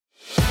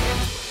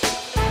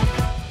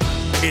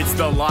It's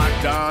the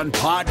Locked On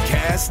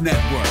Podcast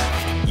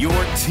Network, your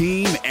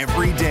team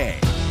every day.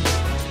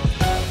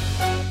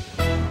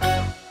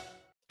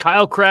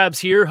 Kyle Krabs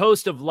here,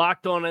 host of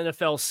Locked On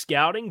NFL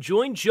Scouting.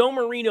 Join Joe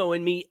Marino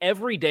and me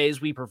every day as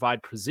we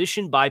provide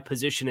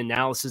position-by-position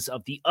analysis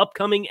of the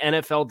upcoming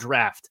NFL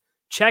Draft.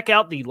 Check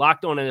out the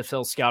Locked On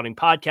NFL Scouting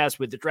podcast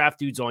with the Draft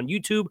Dudes on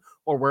YouTube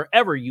or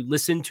wherever you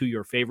listen to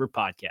your favorite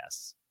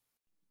podcasts.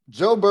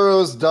 Joe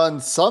Burrow's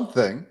done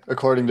something,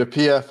 according to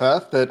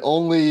PFF, that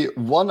only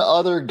one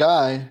other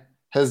guy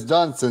has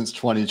done since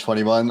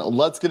 2021.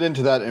 Let's get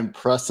into that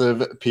impressive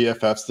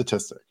PFF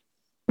statistic.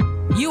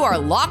 You are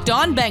Locked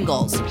On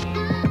Bengals,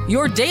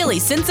 your daily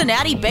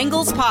Cincinnati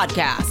Bengals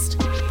podcast,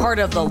 part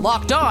of the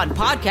Locked On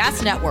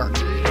Podcast Network,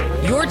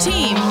 your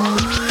team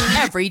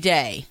every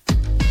day.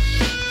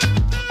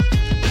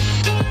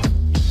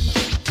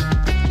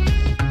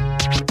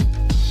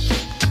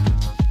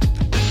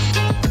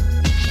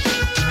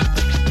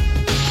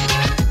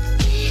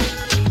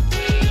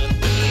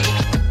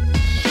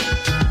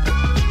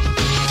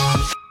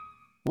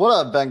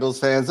 What up, Bengals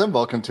fans, and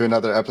welcome to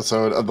another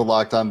episode of the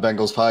Locked On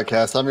Bengals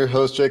podcast. I'm your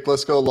host, Jake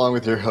Lisco, along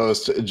with your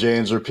host,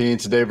 James Rapine.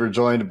 Today, we're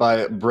joined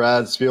by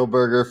Brad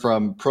Spielberger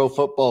from Pro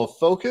Football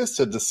Focus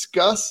to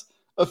discuss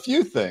a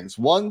few things.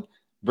 One,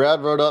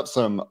 Brad wrote up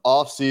some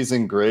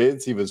off-season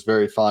grades. He was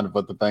very fond of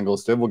what the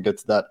Bengals did. We'll get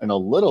to that in a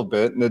little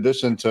bit, in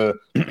addition to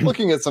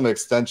looking at some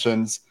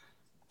extensions,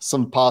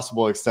 some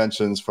possible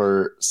extensions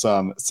for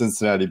some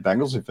Cincinnati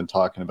Bengals. We've been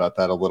talking about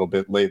that a little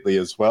bit lately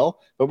as well.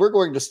 But we're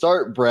going to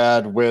start,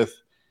 Brad, with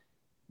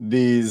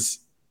these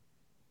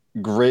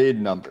grade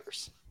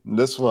numbers.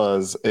 This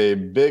was a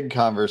big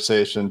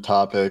conversation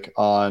topic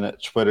on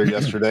Twitter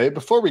yesterday.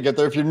 Before we get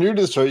there, if you're new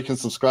to the show, you can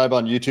subscribe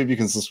on YouTube. You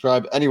can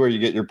subscribe anywhere you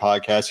get your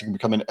podcast. You can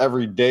become an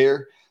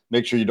everydayer.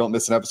 Make sure you don't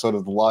miss an episode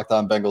of the Locked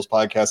On Bengals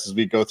podcast as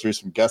we go through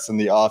some guests in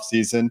the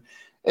offseason.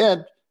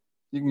 And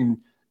you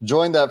can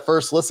join that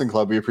first listen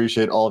club. We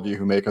appreciate all of you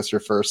who make us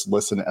your first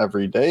listen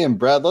every day. And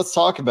Brad, let's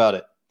talk about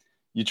it.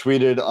 You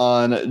tweeted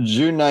on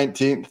June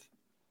 19th,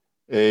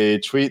 a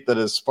tweet that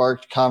has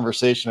sparked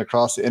conversation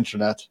across the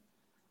internet.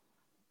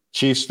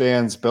 Chiefs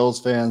fans, Bills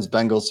fans,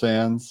 Bengals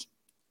fans,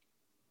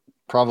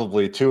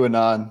 probably to and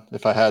on,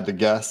 if I had to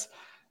guess.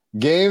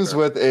 Games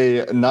with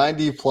a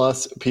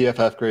 90-plus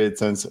PFF grade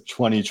since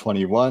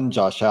 2021.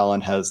 Josh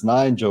Allen has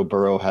 9. Joe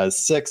Burrow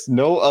has 6.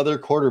 No other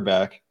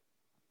quarterback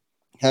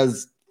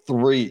has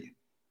 3.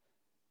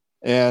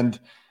 And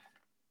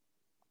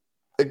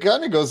it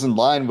kind of goes in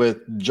line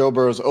with Joe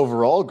Burrow's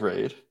overall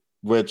grade,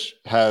 which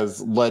has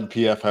led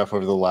PFF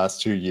over the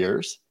last 2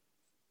 years.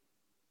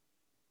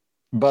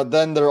 But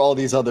then there are all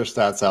these other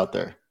stats out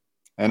there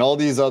and all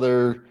these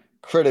other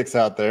critics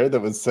out there that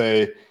would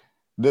say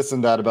this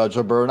and that about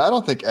Joe Burrow. And I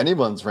don't think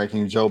anyone's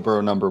ranking Joe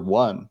Burrow number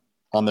 1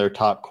 on their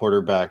top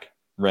quarterback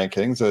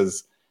rankings,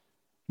 as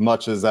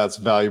much as that's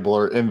valuable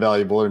or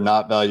invaluable or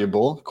not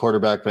valuable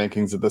quarterback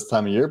rankings at this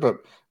time of year. But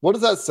what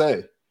does that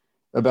say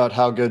about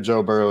how good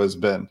Joe Burrow has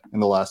been in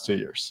the last 2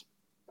 years?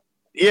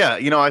 Yeah,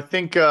 I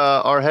think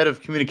our head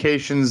of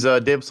communications,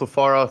 Dave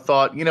Sofaro,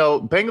 thought,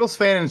 Bengals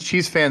fans and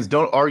Chiefs fans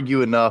don't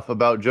argue enough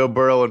about Joe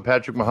Burrow and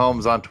Patrick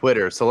Mahomes on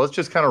Twitter. So let's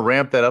just kind of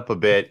ramp that up a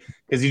bit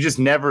because you just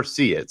never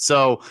see it.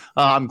 So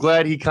I'm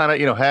glad he kind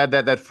of, had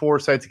that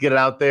foresight to get it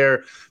out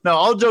there. Now,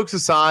 all jokes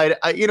aside,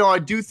 I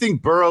do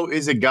think Burrow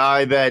is a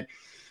guy that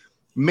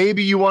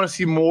maybe you want to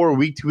see more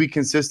week-to-week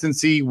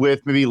consistency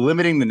with maybe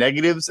limiting the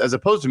negatives as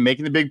opposed to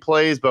making the big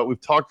plays. But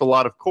we've talked a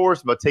lot, of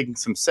course, about taking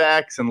some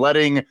sacks and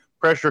letting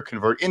pressure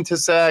convert into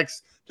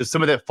sacks. Does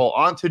some of that fall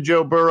onto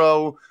Joe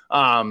Burrow?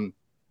 I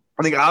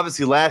think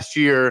obviously last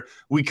year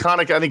we kind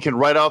of, can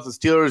write off the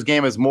Steelers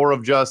game as more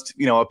of just,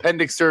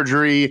 appendix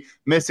surgery,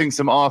 missing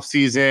some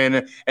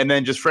offseason, and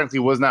then just frankly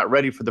was not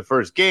ready for the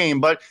first game.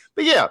 But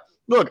yeah,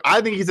 look, I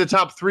think he's a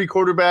top 3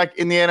 quarterback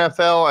in the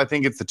NFL. I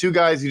think it's the 2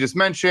 guys you just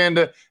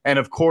mentioned, and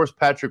of course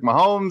Patrick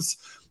Mahomes.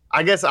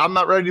 I guess I'm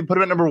not ready to put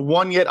him at number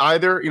 1 yet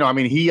either.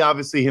 He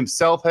obviously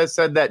himself has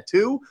said that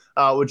too,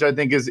 which I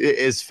think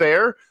is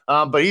fair.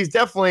 But he's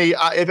definitely,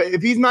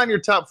 if he's not in your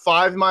top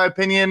 5, in my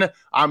opinion,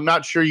 I'm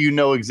not sure you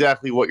know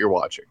exactly what you're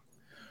watching.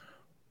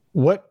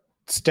 What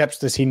steps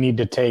does he need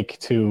to take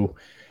to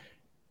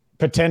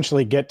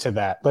potentially get to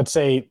that? Let's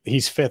say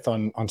he's 5th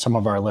on some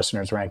of our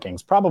listeners'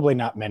 rankings. Probably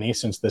not many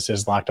since this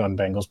is Locked On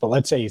Bengals, but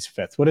let's say he's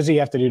 5th. What does he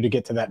have to do to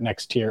get to that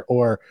next tier?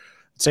 Or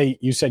say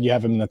you said you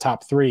have him in the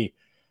top 3.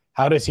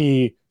 How does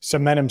he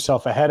cement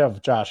himself ahead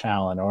of Josh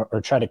Allen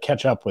or try to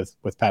catch up with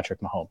Patrick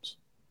Mahomes?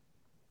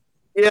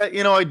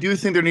 Yeah, I do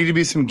think there need to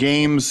be some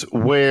games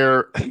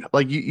where,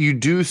 you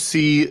do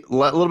see a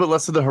little bit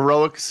less of the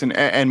heroics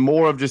and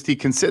more of just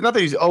not that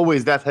he's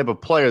always that type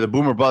of player, the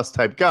boomer bust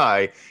type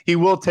guy. He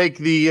will take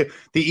the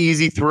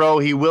easy throw.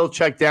 He will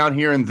check down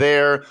here and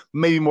there,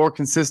 maybe more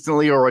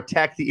consistently, or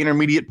attack the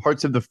intermediate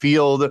parts of the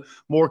field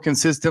more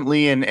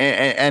consistently and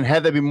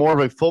have that be more of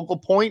a focal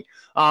point.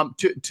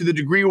 To the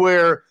degree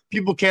where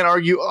people can't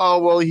argue,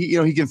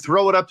 he can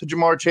throw it up to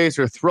Jamar Chase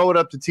or throw it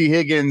up to T.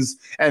 Higgins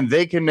and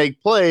they can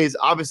make plays.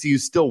 Obviously, you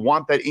still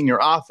want that in your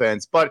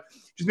offense, but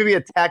just maybe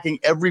attacking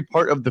every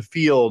part of the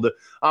field.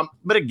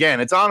 But again,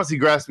 it's honestly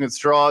grasping at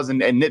straws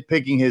and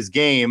nitpicking his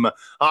game.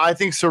 I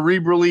think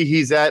cerebrally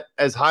he's at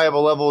as high of a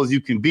level as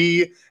you can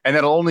be, and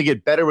that'll only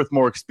get better with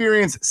more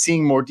experience,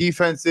 seeing more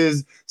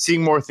defenses,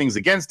 seeing more things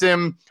against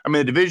him. I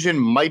mean, the division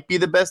might be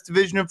the best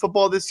division in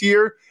football this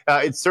year.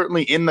 It's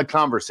certainly in the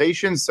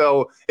conversation.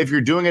 So if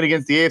you're doing it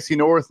against the AFC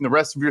North and the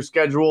rest of your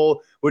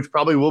schedule, which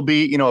probably will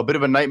be, a bit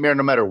of a nightmare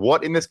no matter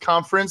what in this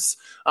conference,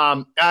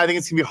 I think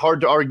it's going to be hard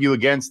to argue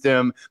against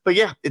him. But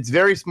yeah, it's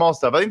very small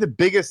stuff. I think the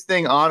biggest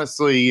thing,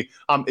 honestly,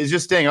 is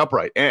just staying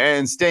upright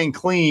and staying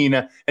clean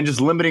and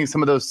just limiting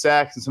some of those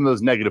sacks and some of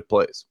those negative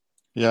plays.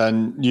 Yeah,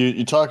 and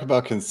you talk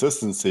about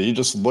consistency. You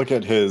just look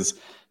at his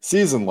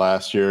season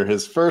last year,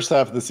 his first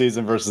half of the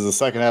season versus the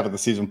second half of the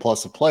season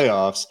plus the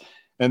playoffs.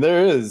 And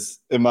there is,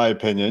 in my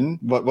opinion,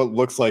 what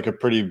looks like a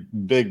pretty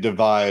big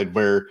divide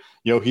where,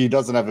 he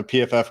doesn't have a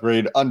PFF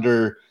grade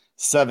under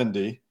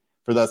 70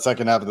 for that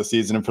second half of the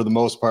season. And for the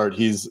most part,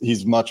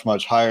 he's much,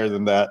 much higher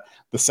than that.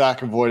 The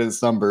sack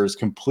avoidance numbers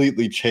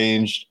completely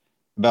changed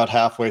about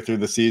halfway through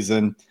the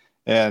season.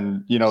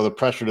 And, the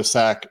pressure to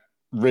sack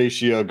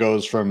ratio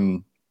goes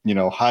from,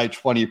 high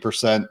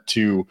 20%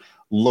 to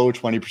low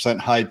 20%,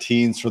 high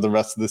teens for the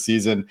rest of the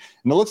season.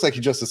 And it looks like he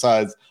just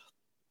decides,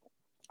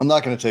 I'm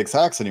not going to take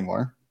sacks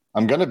anymore.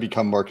 I'm going to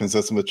become more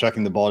consistent with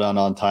checking the ball down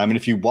on time. And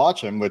if you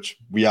watch him, which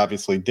we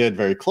obviously did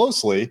very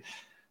closely,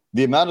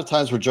 the amount of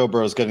times where Joe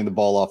Burrow is getting the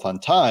ball off on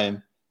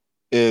time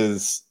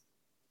is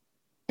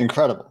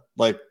incredible,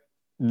 like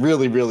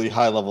really, really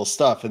high level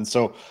stuff. And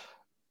so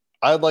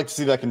I'd like to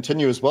see that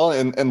continue as well.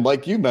 And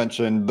like you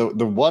mentioned,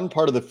 the one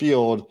part of the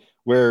field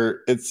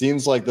where it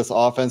seems like this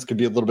offense could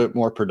be a little bit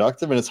more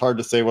productive, and it's hard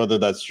to say whether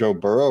that's Joe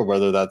Burrow or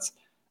whether that's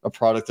a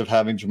product of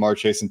having Jamar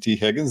Chase and T.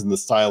 Higgins and the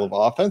style of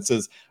offense,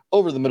 is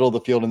over the middle of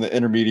the field and the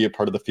intermediate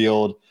part of the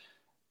field.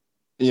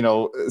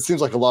 It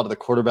seems like a lot of the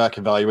quarterback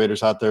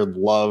evaluators out there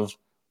love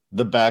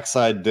the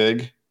backside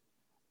dig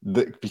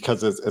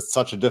because it's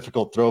such a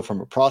difficult throw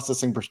from a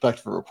processing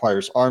perspective. It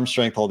requires arm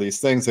strength, all these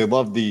things. They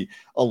love the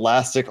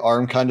elastic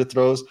arm kind of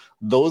throws.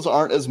 Those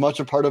aren't as much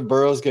a part of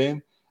Burrow's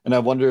game. And I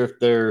wonder if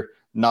they're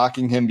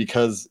knocking him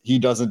because he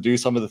doesn't do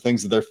some of the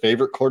things that their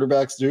favorite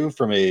quarterbacks do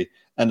from an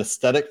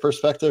aesthetic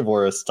perspective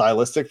or a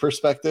stylistic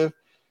perspective.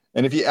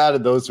 And if he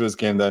added those to his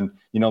game, then,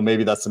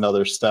 maybe that's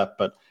another step.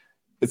 But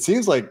it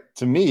seems like,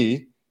 to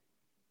me,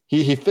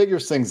 he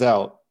figures things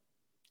out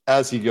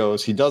as he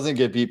goes. He doesn't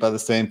get beat by the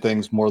same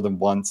things more than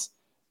once.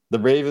 The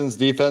Ravens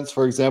defense,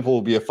 for example,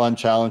 will be a fun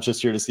challenge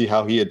this year to see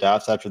how he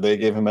adapts after they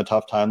gave him a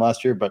tough time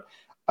last year. But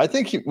I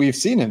think we've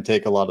seen him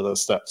take a lot of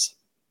those steps.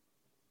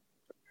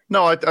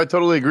 No, I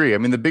totally agree. I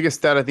mean, the biggest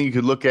stat I think you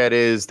could look at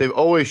is they've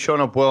always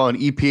shown up well in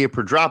EPA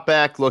per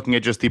dropback, looking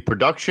at just the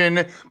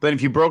production. But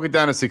if you broke it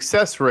down to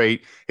success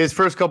rate, his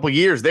first couple of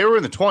years, they were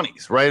in the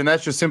 20s, right? And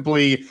that's just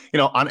simply,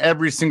 on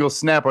every single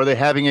snap, are they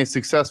having a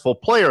successful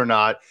play or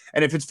not?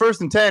 And if it's 1st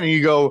and 10 and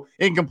you go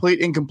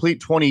incomplete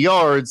 20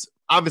 yards,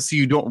 obviously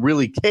you don't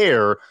really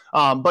care.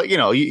 But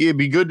it'd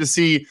be good to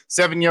see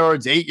 7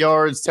 yards, 8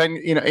 yards,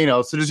 10,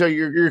 so just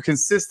you're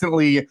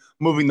consistently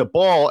moving the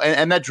ball,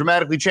 and that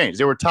dramatically changed.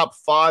 They were top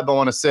 5, I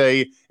want to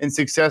say, in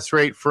success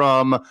rate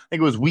from, I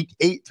think it was week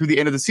 8 through the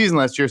end of the season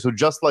last year. So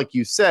just like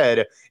you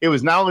said, it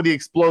was not only the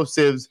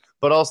explosives,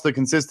 but also the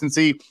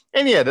consistency.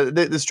 And yeah,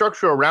 the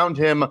structure around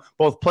him,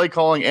 both play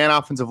calling and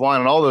offensive line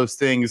and all those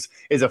things,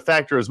 is a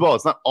factor as well.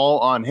 It's not all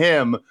on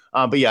him.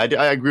 But yeah,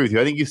 I agree with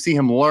you. I think you see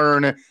him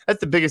learn.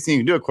 That's the biggest thing you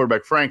can do at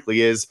quarterback,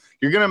 frankly, is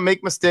you're going to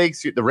make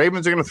mistakes. The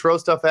Ravens are going to throw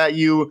stuff at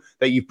you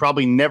that you've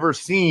probably never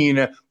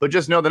seen. But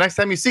just know the next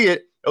time you see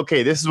it,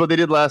 okay, this is what they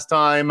did last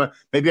time.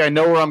 Maybe I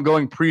know where I'm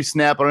going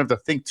pre-snap. I don't have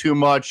to think too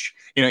much,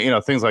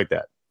 things like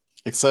that.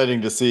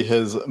 Exciting to see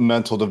his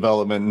mental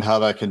development and how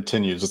that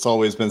continues. It's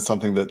always been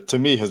something that, to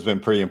me, has been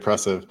pretty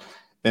impressive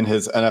in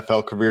his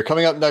NFL career.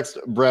 Coming up next,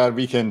 Brad,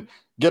 we can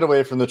get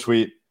away from the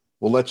tweet.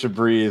 We'll let you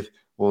breathe.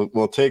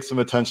 We'll take some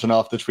attention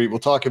off the tweet. We'll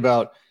talk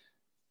about,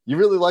 you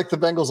really like the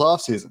Bengals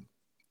offseason.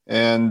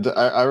 And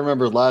I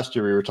remember last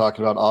year we were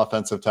talking about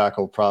offensive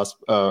tackle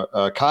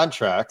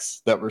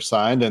contracts that were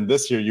signed. And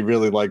this year you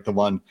really like the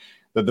one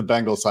that the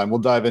Bengals signed.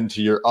 We'll dive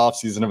into your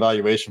offseason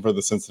evaluation for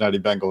the Cincinnati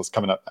Bengals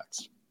coming up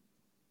next.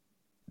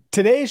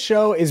 Today's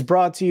show is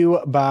brought to you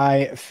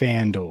by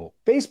FanDuel.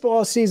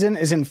 Baseball season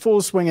is in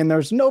full swing, and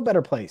there's no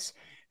better place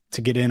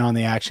to get in on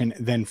the action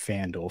than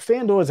FanDuel.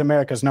 FanDuel is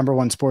America's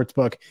 #1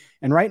 sportsbook,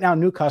 and right now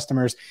new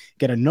customers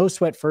get a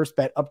no-sweat first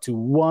bet up to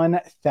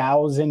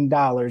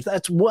 $1,000.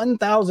 That's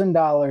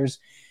 $1,000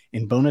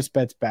 in bonus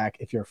bets back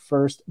if your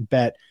first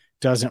bet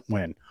doesn't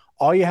win.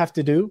 All you have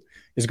to do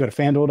is go to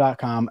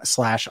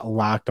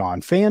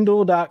FanDuel.com/lockedon.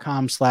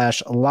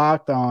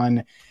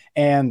 FanDuel.com/lockedon.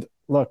 And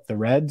look, the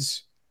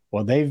Reds,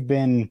 well, they've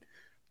been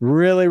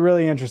really,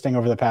 really interesting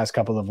over the past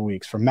couple of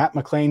weeks, from Matt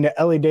McClain to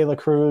Ellie De La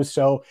Cruz.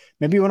 So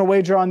maybe you want to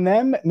wager on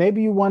them.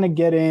 Maybe you want to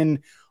get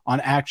in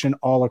on action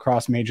all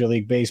across Major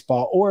League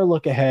Baseball or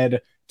look ahead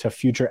to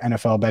future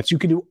NFL bets. You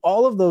can do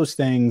all of those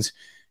things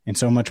and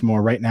so much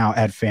more right now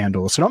at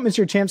FanDuel. So don't miss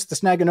your chance to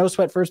snag a no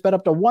sweat first bet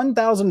up to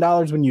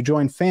 $1,000 when you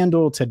join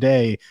FanDuel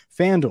today.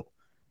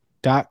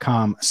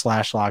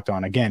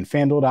 FanDuel.com/lockedon. Again,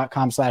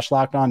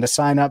 FanDuel.com/lockedon to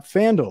sign up.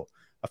 FanDuel,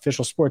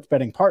 official sports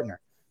betting partner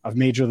of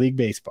Major League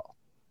Baseball.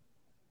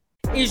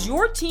 Is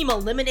your team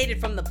eliminated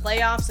from the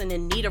playoffs and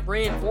in need of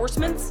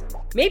reinforcements?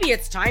 Maybe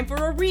it's time for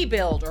a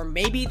rebuild, or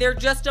maybe they're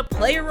just a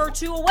player or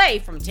two away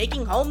from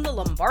taking home the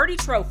Lombardi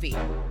Trophy.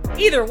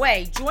 Either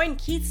way, join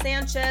Keith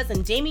Sanchez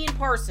and Damian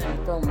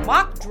Parson for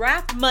Mock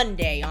Draft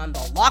Monday on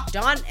the Locked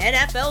On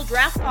NFL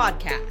Draft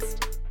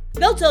Podcast.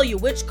 They'll tell you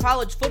which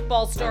college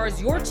football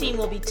stars your team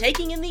will be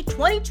taking in the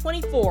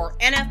 2024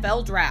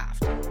 NFL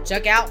Draft.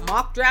 Check out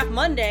Mock Draft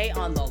Monday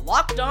on the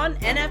Locked On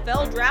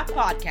NFL Draft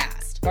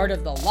Podcast, part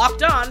of the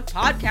Locked On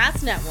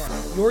Podcast Network,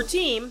 your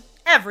team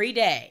every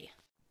day.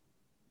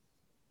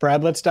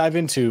 Brad, let's dive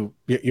into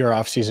your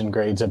offseason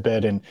grades a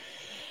bit. And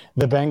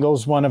the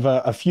Bengals, one of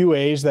a few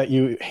A's that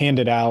you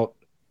handed out,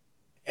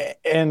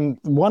 and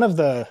one of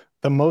the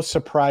most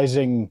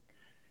surprising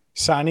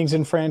signings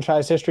in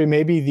franchise history,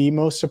 maybe the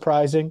most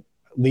surprising,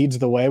 leads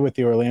the way with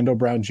the Orlando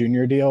Brown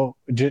Jr. deal.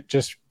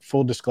 Just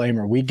full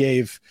disclaimer, we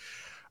did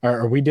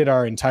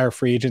our entire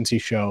free agency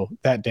show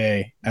that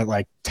day at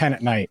like 10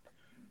 at night,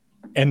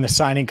 and the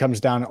signing comes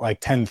down at like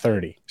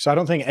 10:30. So I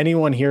don't think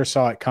anyone here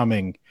saw it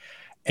coming.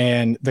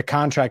 And the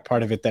contract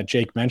part of it that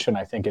Jake mentioned,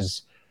 I think,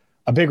 is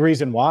a big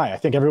reason why. I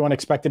think everyone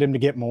expected him to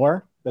get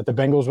more, that the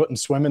Bengals wouldn't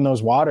swim in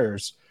those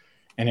waters.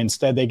 And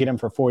instead they get him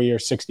for 4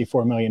 years,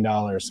 $64 million.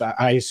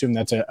 I assume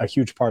that's a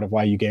huge part of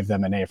why you gave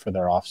them an A for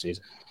their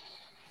offseason.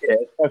 Yeah,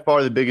 it's by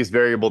far the biggest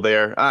variable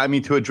there. I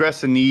mean, to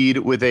address a need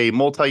with a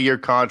multi-year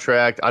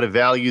contract, I'd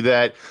value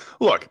that.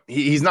 Look,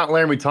 he's not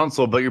Laremy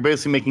Tunsil, but you're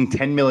basically making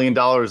 $10 million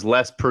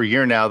less per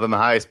year now than the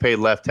highest paid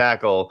left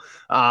tackle.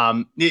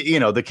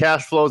 The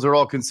cash flows are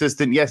all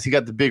consistent. Yes, he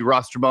got the big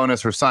roster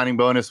bonus or signing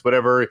bonus,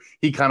 whatever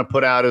he kind of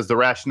put out as the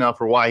rationale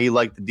for why he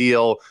liked the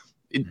deal.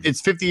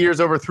 It's 50 years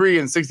over 3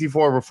 and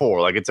 64 over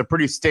 4. Like, it's a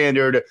pretty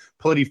standard,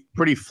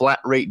 pretty flat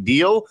rate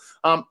deal.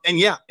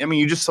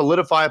 You just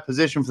solidify a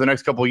position for the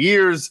next couple of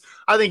years.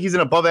 I think he's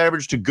an above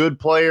average to good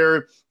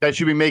player that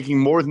should be making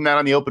more than that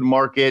on the open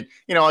market.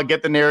 I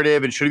get the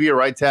narrative, and should he be a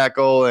right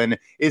tackle? And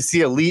is he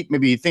elite?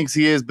 Maybe he thinks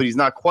he is, but he's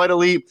not quite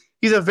elite.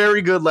 He's a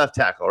very good left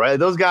tackle, right?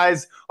 Those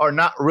guys are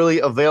not really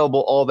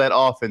available all that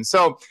often.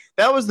 So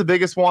that was the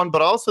biggest one.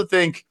 But I also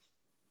think,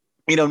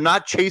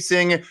 not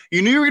chasing,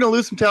 you knew you were going to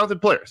lose some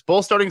talented players.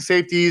 Both starting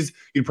safeties,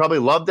 you'd probably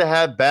love to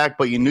have back,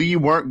 but you knew you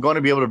weren't going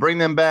to be able to bring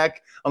them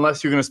back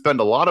unless you're going to spend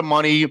a lot of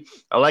money.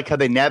 I like how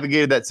they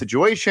navigated that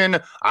situation.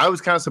 I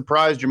was kind of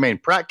surprised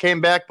Jermaine Pratt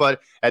came back,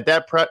 but at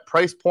that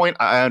price point,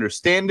 I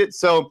understand it.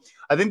 So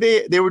I think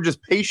they were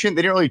just patient.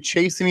 They didn't really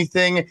chase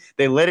anything.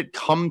 They let it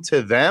come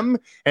to them.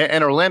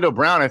 And Orlando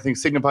Brown, I think,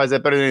 signifies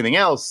that better than anything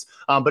else.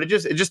 But it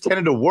just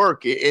tended to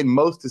work in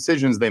most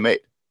decisions they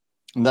made.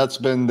 And that's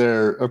been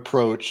their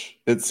approach,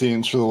 it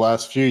seems, for the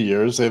last few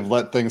years. They've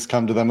let things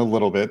come to them a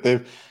little bit.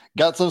 They've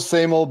got some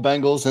same old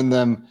Bengals in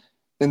them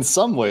in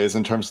some ways,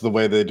 in terms of the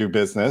way they do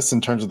business,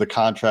 in terms of the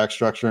contract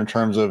structure, in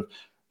terms of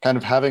kind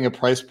of having a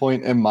price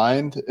point in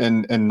mind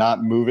and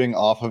not moving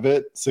off of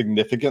it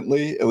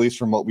significantly, at least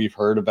from what we've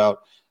heard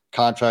about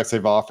contracts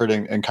they've offered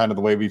and kind of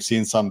the way we've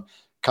seen some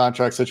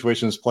contract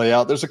situations play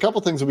out. There's a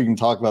couple things that we can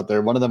talk about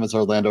there. One of them is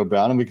Orlando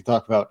Brown, and we can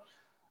talk about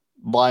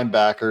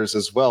linebackers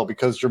as well,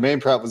 because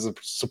Jermaine Pratt was a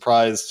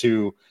surprise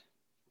to,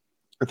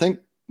 I think,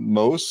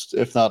 most,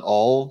 if not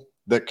all,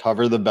 that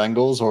cover the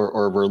Bengals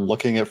or were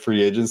looking at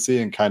free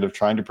agency and kind of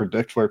trying to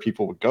predict where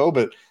people would go.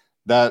 But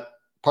that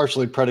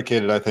partially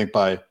predicated, I think,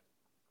 by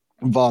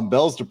Von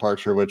Bell's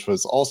departure, which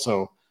was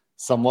also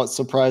somewhat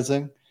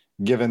surprising,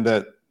 given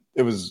that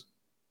it was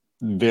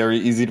very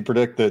easy to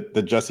predict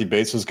that Jesse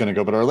Bates was going to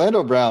go. But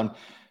Orlando Brown,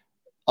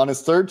 on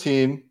his third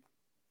team,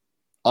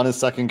 on his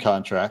second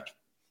contract,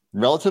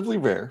 relatively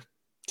rare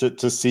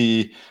to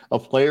see a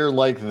player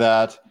like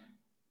that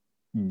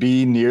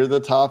be near the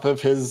top of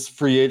his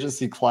free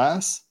agency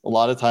class. A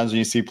lot of times when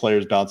you see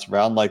players bounce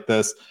around like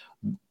this,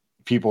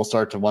 people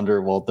start to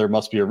wonder, well, there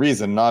must be a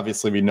reason. And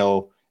obviously we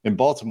know in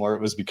Baltimore,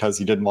 it was because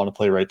he didn't want to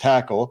play right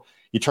tackle.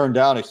 He turned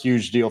down a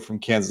huge deal from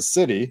Kansas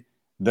City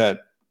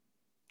that,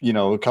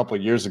 a couple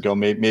of years ago,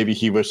 maybe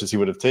he wishes he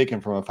would have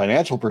taken from a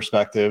financial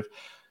perspective.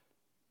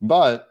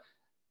 But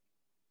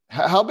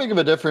how big of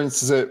a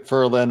difference is it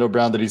for Orlando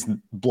Brown that he's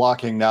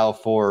blocking now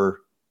for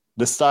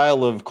the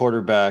style of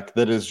quarterback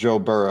that is Joe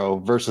Burrow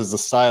versus the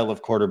style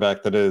of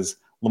quarterback that is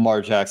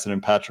Lamar Jackson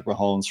and Patrick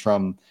Mahomes,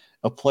 from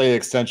a play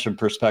extension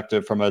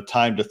perspective, from a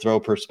time to throw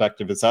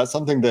perspective? Is that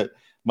something that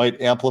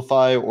might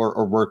amplify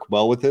or work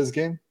well with his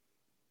game?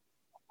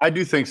 I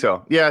do think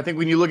so. Yeah, I think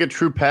when you look at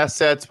true pass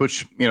sets,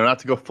 which, not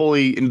to go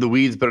fully into the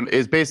weeds, but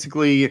is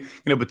basically,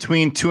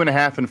 between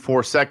 2.5 and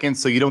 4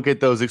 seconds. So you don't get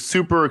those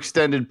super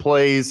extended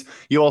plays.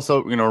 You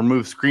also,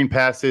 remove screen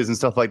passes and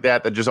stuff like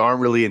that just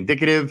aren't really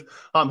indicative.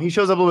 He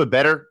shows up a little bit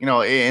better,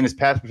 in his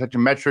pass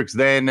protection metrics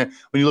than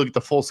when you look at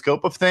the full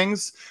scope of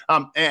things.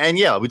 And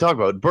yeah, we talked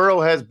about it.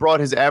 Burrow has brought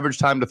his average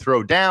time to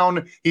throw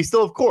down. He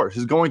still, of course,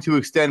 is going to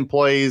extend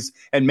plays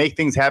and make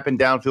things happen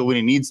downfield when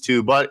he needs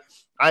to. But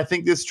I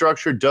think this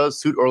structure does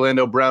suit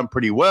Orlando Brown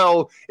pretty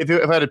well. If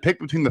I had to pick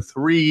between the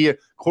 3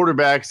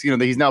 quarterbacks,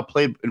 that he's now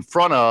played in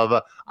front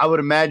of, I would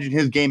imagine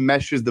his game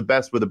meshes the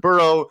best with a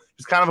Burrow.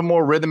 Just kind of a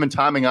more rhythm and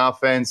timing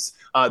offense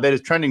that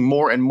is trending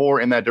more and more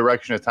in that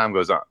direction as time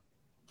goes on.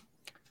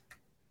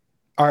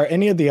 Are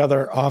any of the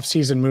other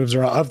offseason moves,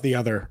 or of the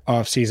other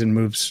offseason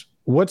moves,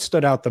 what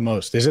stood out the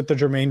most? Is it the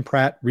Jermaine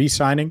Pratt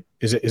re-signing?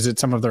 Is it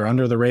some of their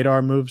under the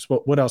radar moves?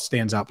 What else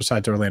stands out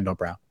besides Orlando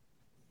Brown?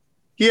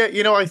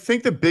 Yeah, I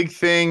think the big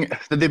thing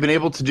that they've been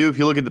able to do, if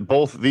you look at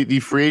both the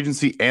free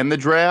agency and the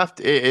draft,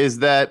 is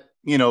that,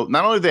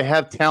 not only do they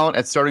have talent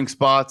at starting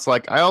spots,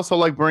 like I also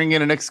like bringing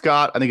in a Nick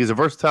Scott. I think he's a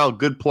versatile,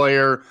 good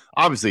player.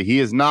 Obviously, he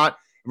is not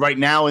right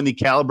now in the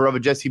caliber of a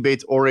Jesse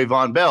Bates or a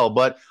Von Bell,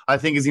 but I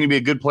think he's going to be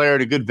a good player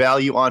and a good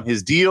value on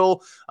his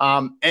deal.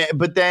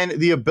 But then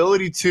the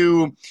ability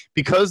to,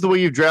 because the way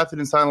you've drafted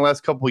and signed the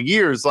last couple of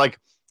years, like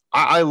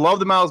I love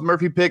the Myles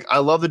Murphy pick. I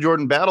love the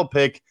Jordan Battle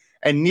pick.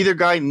 And neither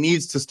guy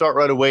needs to start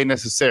right away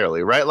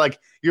necessarily, right? Like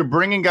you're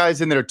bringing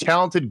guys in that are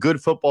talented, good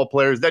football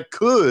players that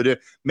could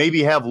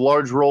maybe have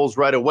large roles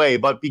right away.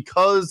 But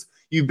because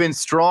you've been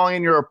strong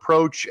in your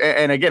approach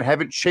and again,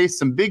 haven't chased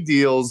some big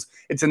deals,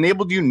 it's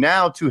enabled you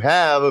now to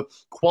have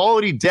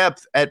quality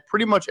depth at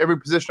pretty much every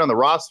position on the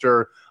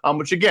roster,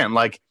 which again,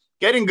 like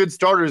getting good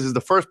starters is the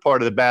first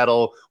part of the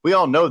battle. We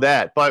all know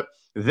that. But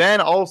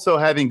then also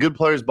having good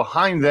players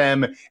behind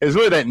them is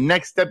really that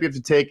next step you have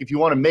to take if you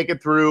want to make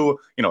it through,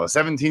 a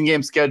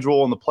 17-game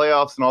schedule and the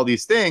playoffs and all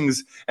these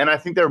things. And I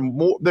think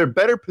they're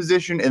better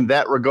positioned in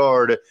that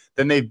regard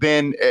than they've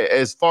been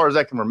as far as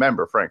I can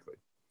remember, frankly.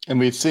 And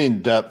we've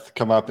seen depth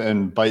come up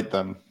and bite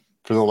them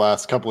for the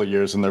last couple of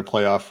years in their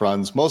playoff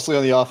runs, mostly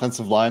on the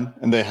offensive line.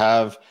 And they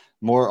have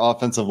more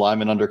offensive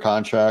linemen under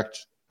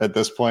contract at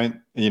this point,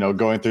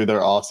 going through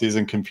their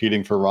offseason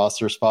competing for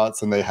roster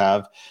spots than they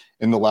have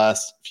in the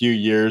last few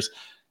years.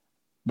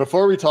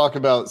 Before we talk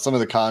about some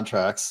of the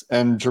contracts,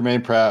 and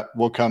Jermaine Pratt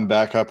will come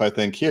back up, I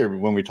think, here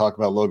when we talk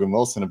about Logan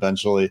Wilson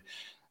eventually,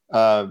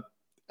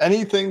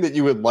 anything that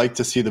you would like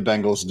to see the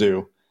Bengals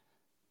do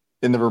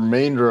in the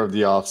remainder of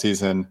the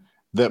offseason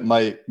that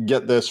might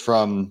get this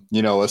from,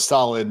 a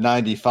solid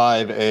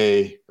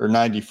 95A or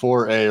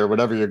 94A or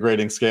whatever your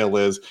grading scale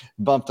is,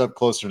 bumped up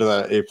closer to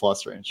that A+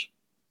 range?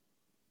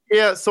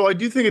 Yeah, so I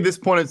do think at this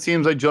point it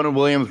seems like Jonah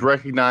Williams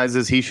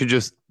recognizes he should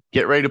just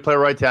get ready to play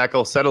right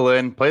tackle, settle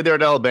in, play there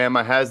at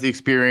Alabama, has the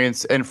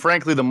experience. And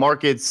frankly, the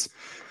market's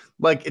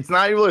like, it's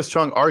not really a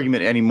strong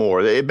argument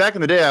anymore. Back in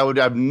the day, I would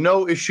have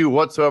no issue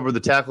whatsoever with the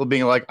tackle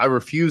being like, I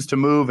refuse to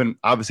move. And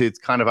obviously it's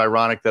kind of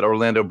ironic that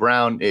Orlando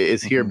Brown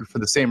is here for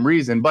the same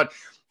reason, but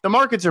the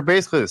markets are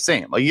basically the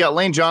same. Like you got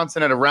Lane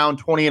Johnson at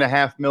around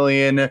 $20.5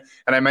 million. And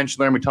I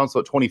mentioned Laremy Tunsil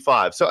at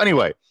 25. So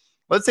anyway,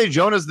 let's say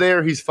Jonah's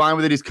there. He's fine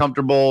with it. He's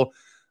comfortable.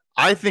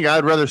 I think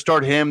I'd rather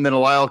start him than a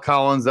Lyle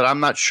Collins that I'm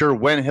not sure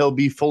when he'll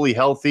be fully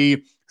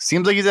healthy.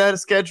 Seems like he's out of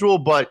schedule,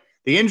 but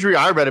the injury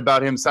I read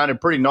about him sounded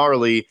pretty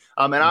gnarly.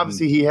 And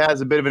obviously he has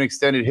a bit of an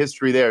extended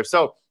history there.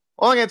 So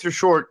long answer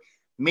short,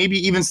 maybe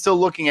even still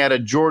looking at a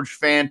George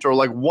Fant or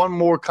like one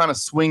more kind of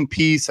swing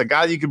piece, a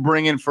guy that you could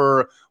bring in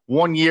for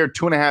 1 year,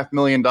 $2.5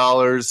 million.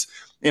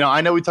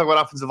 I know we talk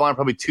about offensive line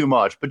probably too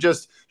much, but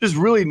just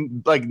really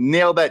like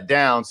nail that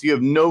down so you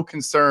have no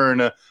concern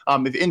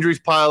if injuries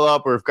pile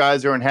up or if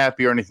guys are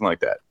unhappy or anything like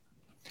that.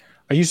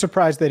 Are you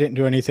surprised they didn't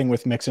do anything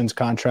with Mixon's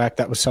contract?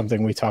 That was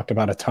something we talked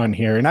about a ton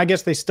here, and I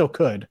guess they still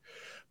could.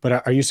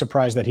 But are you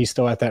surprised that he's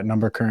still at that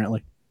number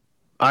currently?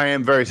 I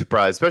am very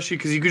surprised, especially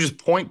because you could just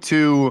point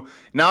to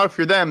now if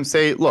you're them,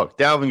 say, look,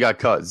 Dalvin got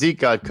cut, Zeke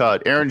got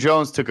cut, Aaron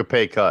Jones took a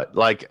pay cut,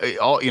 like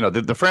all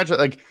the franchise,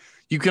 like.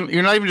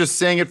 You're not even just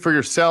saying it for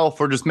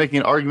yourself or just making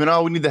an argument.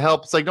 Oh, we need the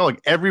help. It's like, no,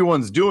 like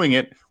everyone's doing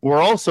it. We're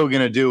also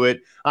going to do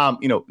it.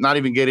 Not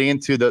even getting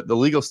into the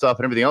legal stuff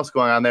and everything else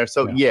going on there.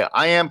 So yeah,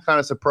 I am kind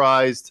of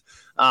surprised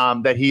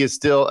that he is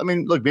still,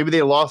 look, maybe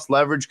they lost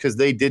leverage because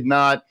they did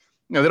not,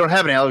 they don't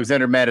have an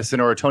Alexander Madison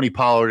or a Tony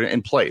Pollard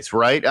in place,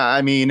 right?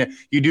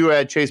 You do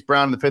add Chase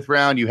Brown in the 5th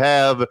round. You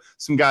have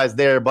some guys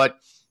there, but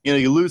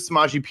you lose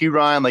Samaje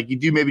Perine. Like you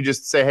do maybe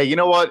just say, hey, you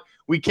know what?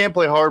 We can't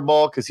play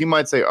hardball because he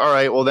might say, all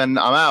right, well, then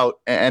I'm out.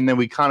 And then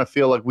we kind of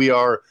feel like we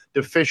are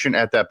deficient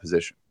at that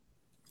position.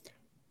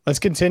 Let's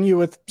continue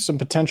with some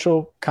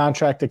potential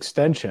contract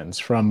extensions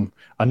from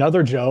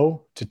another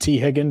Joe to T.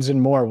 Higgins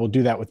and more. We'll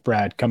do that with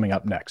Brad coming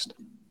up next.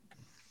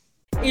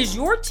 Is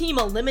your team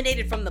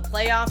eliminated from the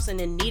playoffs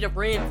and in need of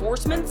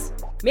reinforcements?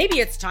 Maybe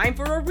it's time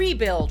for a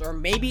rebuild, or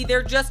maybe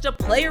they're just a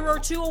player or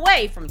two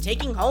away from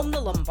taking home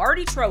the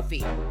Lombardi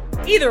Trophy.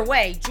 Either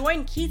way,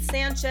 join Keith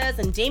Sanchez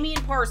and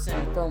Damian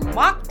Parson for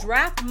Mock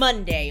Draft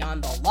Monday on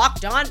the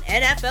Locked On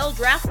NFL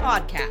Draft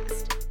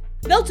Podcast.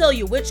 They'll tell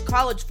you which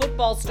college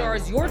football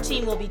stars your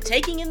team will be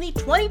taking in the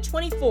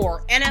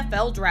 2024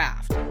 NFL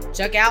Draft.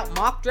 Check out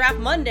Mock Draft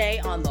Monday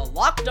on the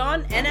Locked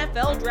On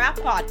NFL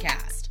Draft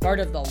Podcast, part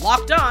of the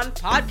Locked On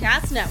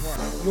Podcast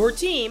Network, your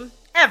team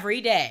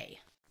every day.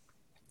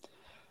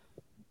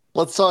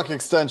 Let's talk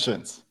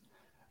extensions.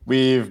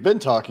 We've been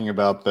talking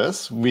about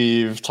this.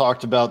 We've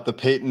talked about the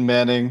Peyton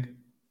Manning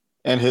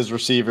and his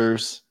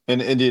receivers in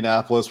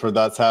Indianapolis, where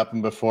that's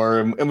happened before.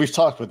 And we've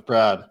talked with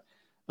Brad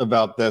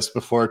about this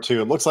before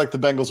too. It looks like the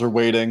Bengals are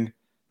waiting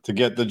to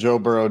get the Joe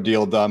Burrow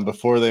deal done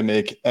before they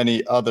make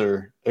any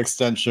other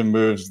extension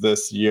moves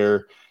this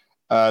year.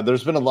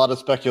 There's been a lot of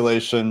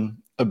speculation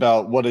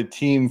about what a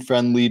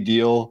team-friendly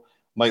deal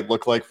might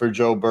look like for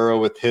Joe Burrow,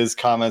 with his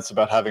comments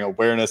about having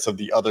awareness of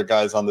the other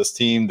guys on this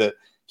team that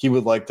he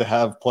would like to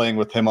have playing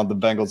with him on the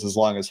Bengals as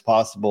long as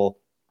possible.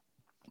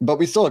 But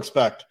we still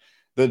expect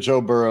that Joe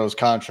Burrow's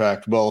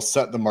contract will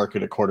set the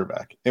market at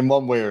quarterback in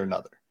one way or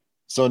another.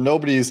 So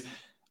nobody's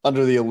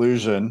under the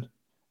illusion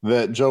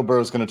that Joe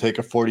Burrow is going to take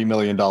a $40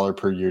 million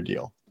per year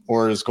deal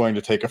or is going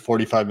to take a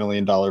 $45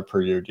 million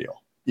per year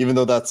deal, even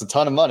though that's a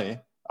ton of money,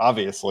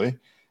 obviously.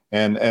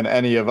 And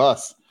any of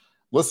us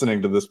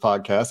listening to this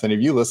podcast, any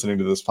of you listening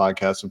to this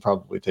podcast would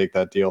probably take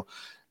that deal.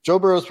 Joe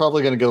Burrow is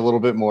probably going to get a little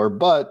bit more,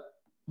 but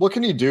what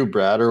can you do,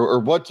 Brad? Or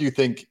what do you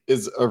think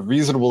is a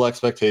reasonable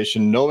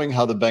expectation, knowing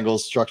how the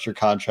Bengals structure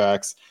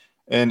contracts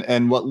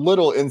and what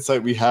little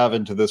insight we have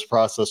into this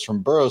process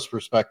from Burrow's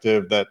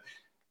perspective that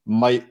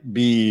might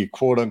be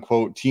quote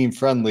unquote team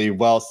friendly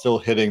while still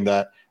hitting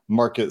that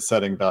market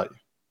setting value?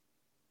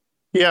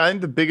 Yeah, I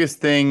think the biggest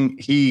thing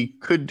he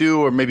could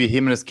do, or maybe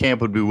him and his camp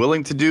would be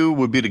willing to do,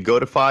 would be to go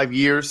to 5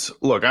 years.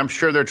 Look, I'm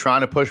sure they're trying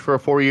to push for a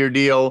 4-year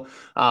deal.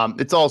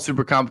 It's all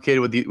super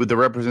complicated with the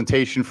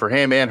representation for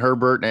him and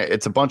Herbert.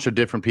 It's a bunch of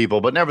different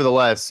people. But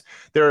nevertheless,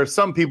 there are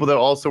some people that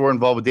also were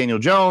involved with Daniel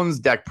Jones,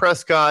 Dak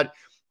Prescott,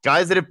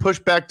 guys that have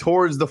pushed back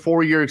towards the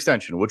 4-year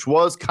extension, which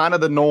was kind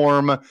of the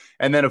norm.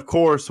 And then, of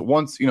course,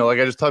 once, like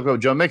I just talked about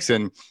Joe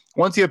Mixon,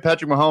 once you have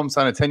Patrick Mahomes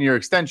sign a 10-year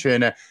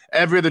extension,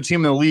 every other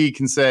team in the league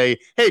can say,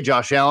 hey,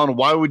 Josh Allen,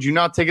 why would you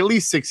not take at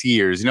least 6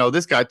 years?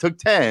 This guy took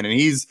 10, and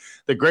he's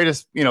the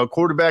greatest,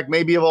 quarterback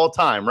maybe of all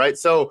time, right?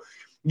 So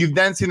you've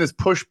then seen this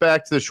push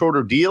back to the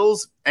shorter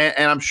deals,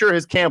 and I'm sure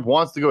his camp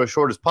wants to go as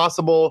short as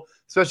possible,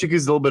 especially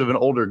because he's a little bit of an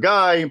older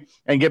guy,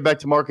 and get back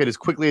to market as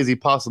quickly as he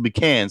possibly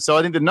can. So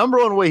I think the number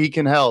one way he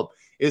can help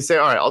is say,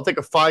 all right, I'll take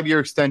a 5-year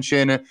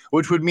extension,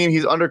 which would mean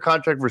he's under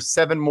contract for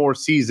 7 more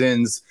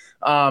seasons,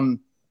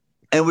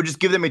 and would just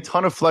give them a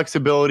ton of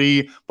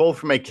flexibility, both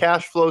from a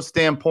cash flow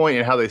standpoint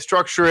and how they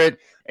structure it,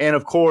 and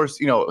of course,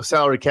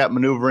 salary cap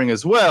maneuvering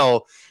as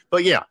well.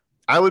 But yeah,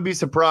 I would be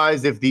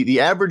surprised if the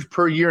average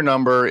per year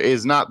number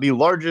is not the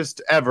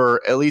largest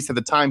ever, at least at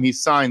the time he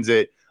signs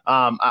it.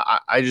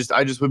 I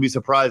just would be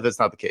surprised if that's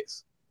not the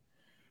case.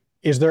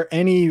 Is there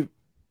any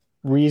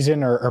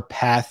reason or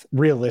path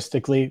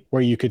realistically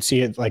where you could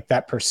see it like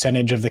that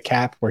percentage of the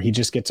cap where he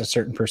just gets a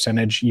certain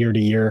percentage year to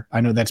year? I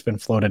know that's been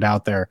floated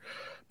out there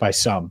by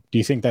some. Do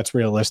you think that's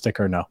realistic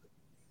or no?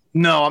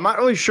 No, I'm not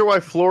really sure why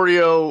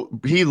Florio,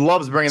 he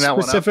loves bringing that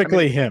one up.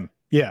 Specifically him.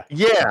 Yeah.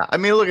 Yeah. I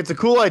mean, look, it's a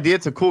cool idea.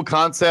 It's a cool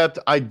concept.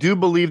 I do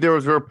believe there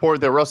was a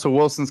report that Russell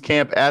Wilson's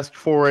camp asked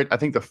for it. I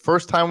think the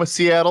first time with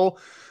Seattle.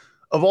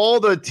 Of all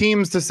the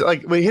teams to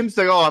like with him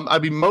saying,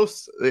 I'd be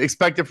most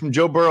expected from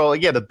Joe Burrow.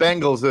 Like, yeah, the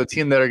Bengals are the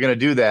team that are going to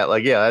do that.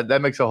 Like, yeah,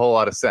 that makes a whole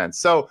lot of sense.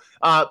 So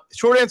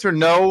short answer,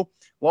 no.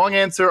 Long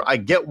answer, I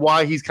get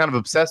why he's kind of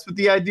obsessed with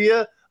the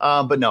idea.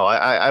 But no,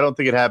 I don't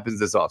think it happens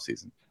this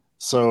offseason.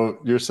 So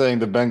you're saying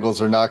the Bengals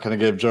are not going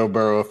to give Joe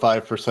Burrow a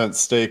 5%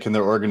 stake in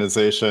their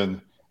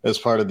organization as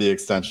part of the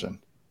extension?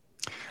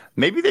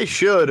 Maybe they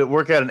should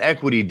work out an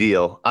equity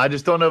deal. I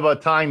just don't know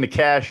about tying the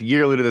cash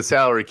yearly to the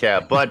salary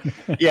cap. But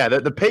yeah,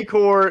 the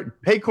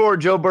Paycor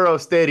Joe Burrow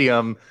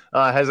Stadium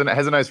has a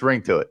nice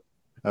ring to it.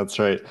 That's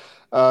right.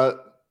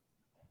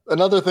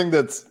 Another thing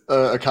that's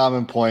a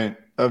common point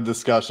of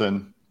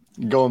discussion,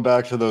 going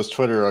back to those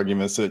Twitter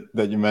arguments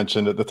that you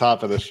mentioned at the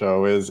top of the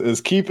show,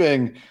 is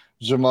keeping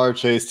Jamar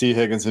Chase, T.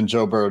 Higgins, and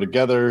Joe Burrow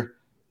together.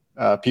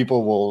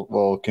 People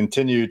will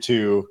continue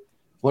to,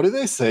 what do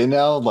they say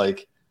now?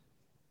 Like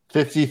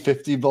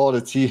 50-50 ball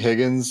to T.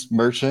 Higgins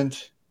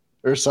merchant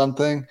or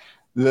something.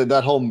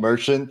 That whole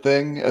merchant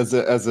thing as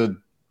a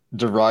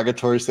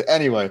derogatory thing.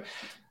 Anyway,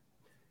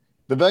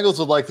 the Bengals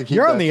would like to keep.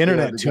 You're on the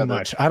internet too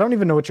much. I don't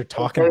even know what you're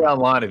talking about.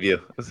 Online of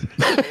you.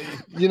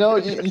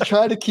 You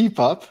try to keep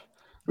up.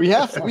 We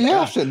have to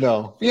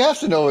know. We have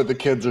to know what the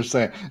kids are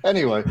saying.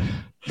 Anyway,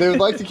 they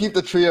would like to keep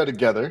the trio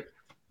together,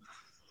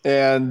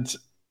 and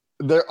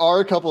there are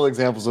a couple of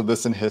examples of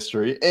this in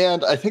history.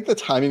 And I think the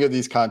timing of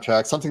these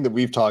contracts, something that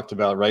we've talked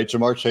about, right?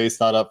 Jamar Chase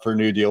not up for a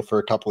new deal for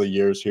a couple of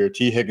years here.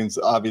 T. Higgins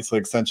obviously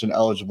extension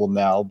eligible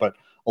now, but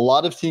a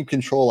lot of team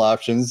control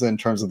options in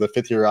terms of the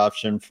fifth-year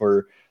option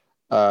for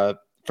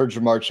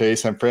Jamar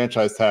Chase and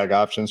franchise tag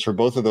options for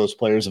both of those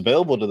players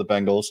available to the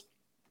Bengals.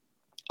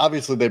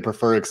 Obviously, they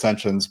prefer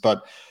extensions,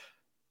 but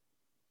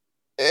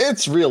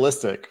it's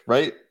realistic,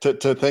 right? To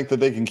think that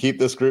they can keep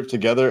this group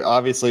together.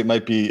 Obviously, it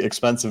might be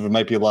expensive. It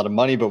might be a lot of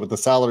money, but with the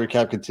salary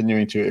cap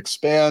continuing to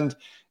expand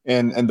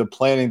and the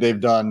planning they've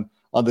done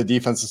on the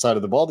defensive side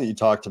of the ball that you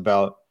talked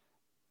about,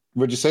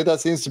 would you say that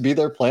seems to be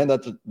their plan,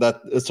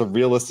 that it's a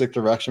realistic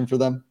direction for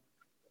them?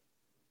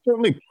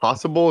 Certainly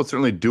possible. It's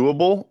certainly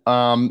doable.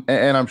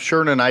 And I'm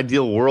sure in an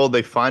ideal world,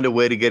 they find a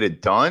way to get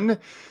it done.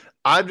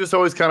 I've just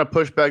always kind of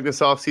pushed back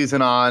this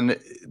offseason on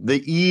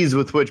the ease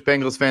with which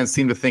Bengals fans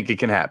seem to think it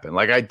can happen.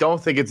 Like, I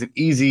don't think it's an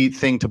easy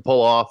thing to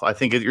pull off. I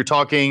think you're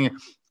talking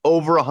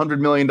over $100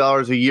 million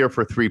a year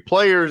for 3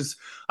 players.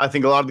 I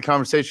think a lot of the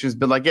conversation has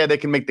been like, yeah, they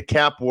can make the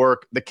cap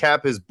work. The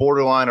cap is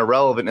borderline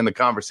irrelevant in the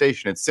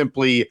conversation. It's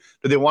simply,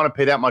 do they want to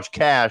pay that much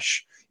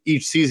cash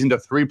each season to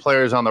 3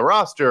 players on the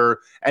roster?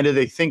 And do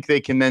they think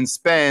they can then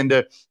spend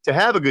to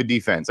have a good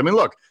defense? I mean,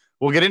 look,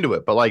 we'll get into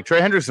it, but like Trey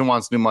Hendrickson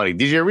wants new money.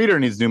 DJ Reader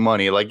needs new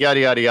money, like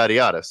yada, yada, yada,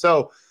 yada.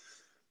 So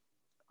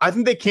I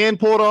think they can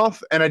pull it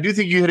off. And I do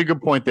think you hit a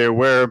good point there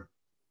where,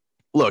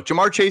 look,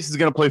 Jamar Chase is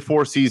going to play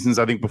 4 seasons,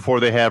 I think, before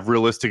they have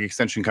realistic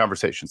extension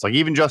conversations. Like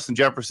even Justin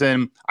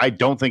Jefferson, I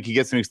don't think he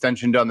gets an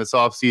extension done this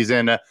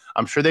offseason.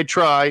 I'm sure they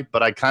try,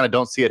 but I kind of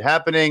don't see it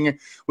happening,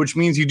 which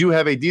means you do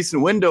have a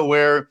decent window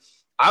where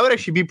I would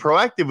actually be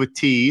proactive with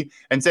T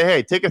and say,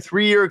 hey, take a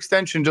 3-year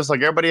extension just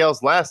like everybody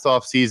else last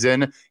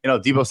offseason,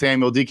 Deebo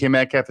Samuel, DK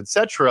Metcalf,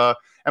 etc.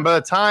 And by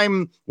the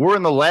time we're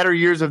in the latter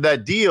years of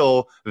that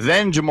deal,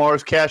 then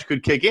Jamar's cash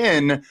could kick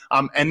in,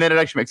 and then it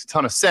actually makes a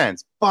ton of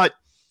sense. But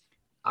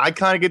I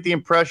kind of get the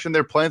impression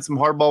they're playing some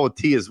hardball with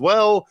T as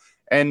well.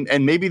 And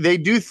maybe they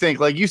do think,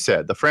 like you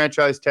said, the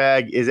franchise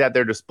tag is at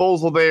their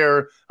disposal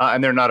there,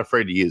 and they're not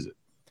afraid to use it.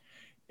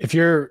 If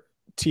you're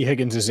T.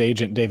 Higgins'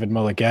 agent, David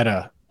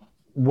Mulugheta,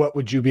 what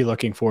would you be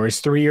looking for?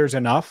 Is 3 years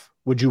enough?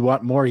 Would you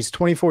want more? He's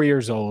 24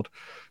 years old.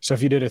 So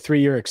if you did a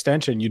 3-year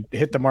extension, you'd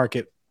hit the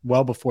market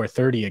well before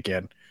 30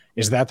 again.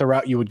 Is that the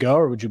route you would go,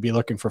 or would you be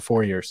looking for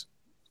 4 years?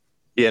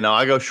 Yeah, no,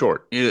 I go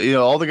short.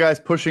 All the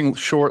guys pushing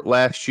short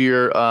last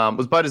year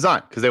was by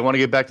design because they want to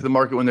get back to the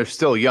market when they're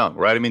still young,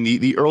 right? I mean,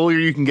 the earlier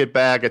you can get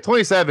back at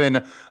 27,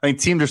 I think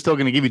teams are still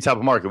going to give you top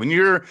of market. When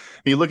you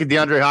look at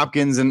DeAndre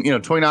Hopkins and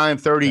 29,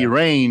 30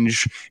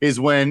 range is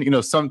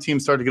when some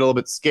teams start to get a little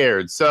bit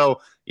scared. So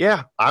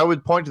yeah, I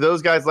would point to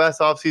those guys last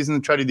offseason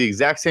and try to do the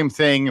exact same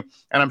thing.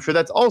 And I'm sure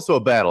that's also a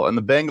battle. And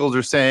the Bengals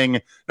are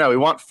saying, no, we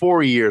want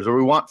 4 years or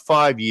we want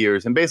 5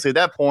 years. And basically at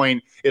that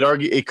point,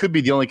 it could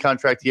be the only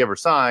contract he ever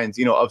signs,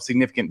 of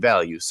significant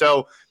value.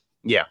 So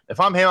yeah, if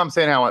I'm him, I'm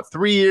saying I want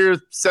 3 years,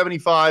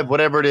 75,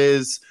 whatever it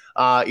is,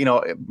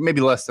 maybe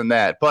less than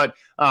that. But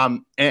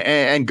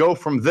and go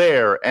from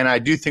there. And I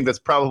do think that's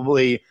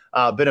probably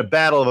been a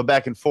battle of a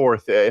back and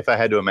forth if I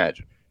had to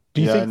imagine.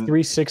 Do you think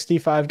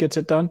 365 gets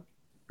it done?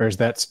 Or is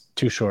that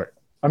too short?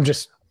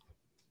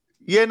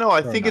 Yeah, no,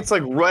 I think it's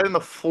like right in the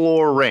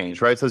floor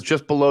range, right? So it's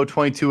just below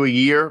 22 a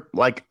year.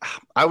 Like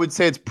I would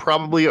say it's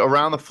probably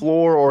around the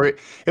floor, or it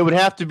would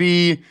have to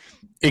be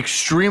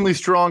extremely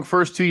strong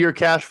first 2-year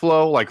cash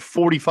flow, like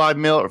 45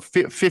 mil or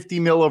 50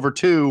 mil over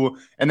 2.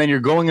 And then you're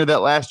going into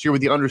that last year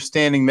with the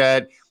understanding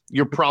that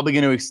you're probably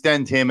going to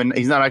extend him and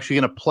he's not actually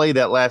going to play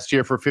that last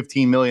year for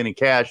 15 million in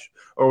cash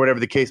or whatever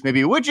the case may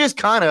be, which is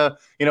kind of,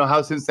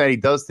 how Cincinnati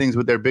does things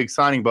with their big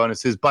signing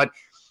bonuses. But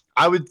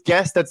I would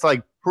guess that's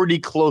like pretty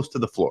close to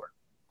the floor.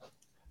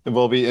 It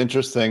will be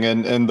interesting.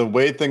 And the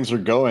way things are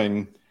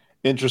going,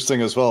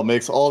 interesting as well. It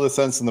makes all the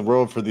sense in the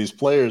world for these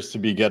players to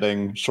be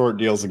getting short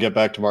deals to get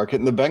back to market.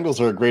 And the Bengals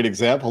are a great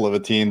example of a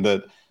team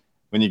that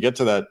when you get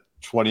to that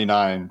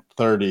 29,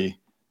 30,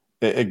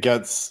 it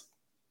gets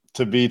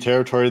to be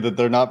territory that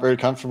they're not very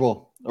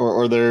comfortable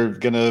or they're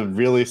going to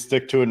really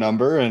stick to a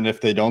number. And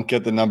if they don't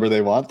get the number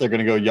they want, they're going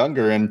to go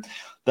younger. And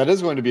that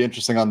is going to be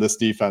interesting on this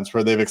defense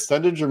where they've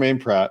extended Jermaine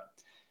Pratt.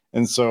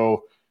 And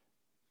so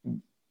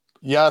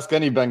you ask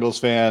any Bengals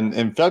fan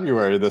in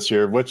February this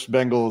year, which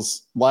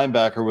Bengals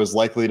linebacker was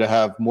likely to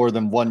have more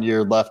than 1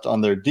 year left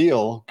on their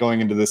deal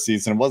going into this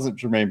season. It wasn't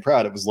Jermaine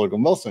Pratt. It was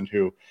Logan Wilson,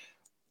 who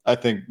I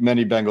think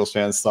many Bengals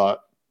fans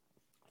thought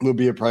would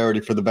be a priority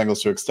for the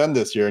Bengals to extend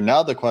this year.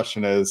 Now the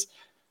question is,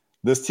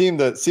 this team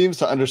that seems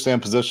to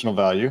understand positional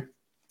value,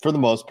 for the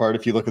most part,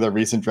 if you look at their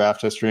recent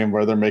draft history and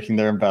where they're making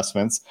their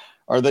investments,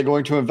 are they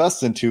going to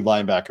invest in 2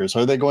 linebackers?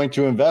 Are they going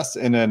to invest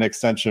in an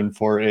extension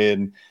for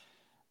an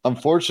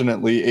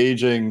unfortunately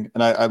aging,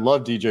 and I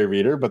love DJ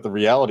Reader, but the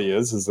reality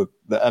is that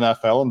the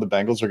NFL and the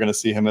Bengals are going to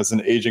see him as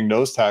an aging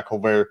nose tackle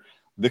where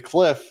the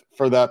cliff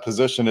for that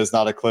position is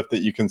not a cliff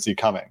that you can see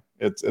coming.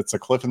 It's a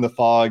cliff in the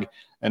fog,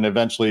 and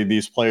eventually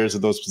these players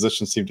at those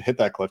positions seem to hit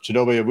that cliff.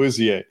 Chidobe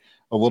Awuzie,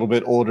 a little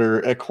bit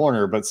older at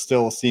corner, but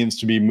still seems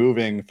to be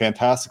moving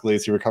fantastically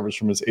as he recovers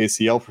from his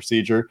ACL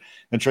procedure.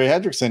 And Trey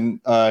Hendrickson,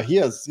 he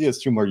has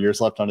 2 more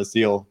years left on his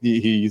deal.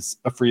 He's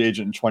a free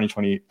agent in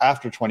 2020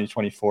 after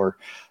 2024.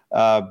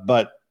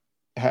 But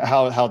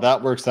how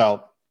that works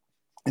out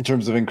in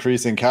terms of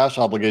increasing cash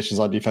obligations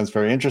on defense,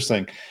 very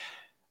interesting.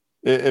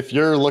 If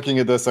you're looking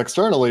at this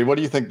externally, what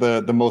do you think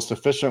the most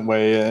efficient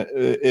way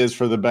is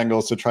for the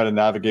Bengals to try to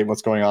navigate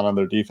what's going on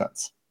their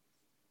defense?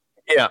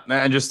 Yeah, man,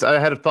 I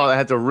had a thought I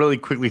had to really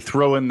quickly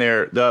throw in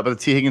there about the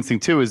T. Higgins thing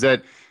too, is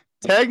that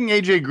tagging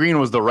AJ Green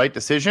was the right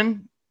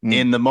decision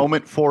in the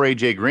moment for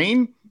AJ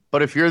Green.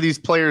 But if you're these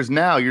players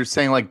now, you're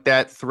saying like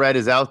that threat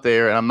is out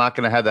there and I'm not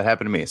going to have that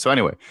happen to me. So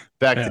anyway,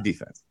 back to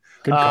defense.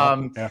 Good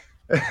call.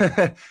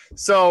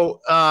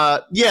 So,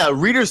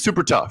 Reader's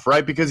super tough,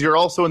 right? Because you're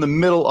also in the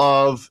middle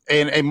of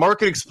a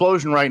market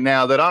explosion right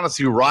now that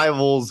honestly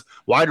rivals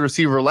wide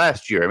receiver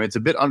last year. I mean, it's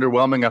a bit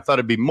underwhelming. I thought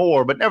it'd be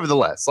more, but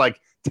nevertheless,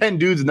 like 10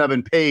 dudes have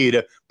been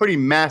paid pretty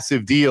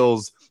massive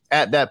deals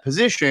at that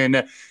position.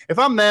 If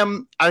I'm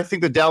them, I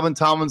think the Dalvin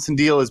Tomlinson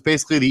deal is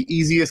basically the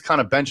easiest kind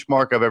of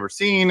benchmark I've ever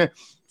seen.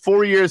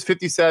 4 years,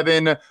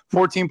 57,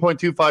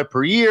 14.25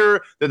 per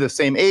year. They're the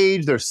same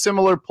age. They're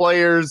similar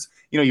players.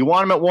 You know, you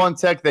want them at one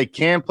tech. They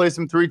can play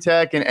some three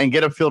tech and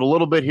get upfield a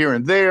little bit here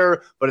and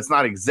there, but it's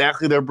not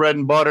exactly their bread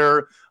and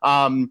butter.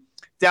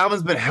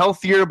 Dalvin's been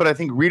healthier, but I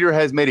think Reader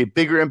has made a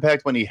bigger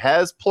impact when he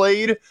has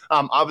played.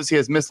 Obviously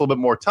has missed a little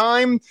bit more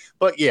time,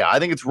 but yeah, I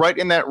think it's right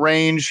in that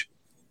range.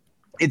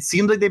 It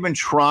seems like they've been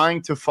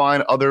trying to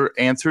find other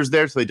answers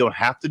there so they don't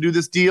have to do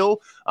this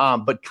deal,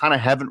 but kind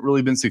of haven't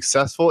really been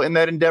successful in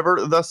that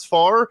endeavor thus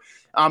far.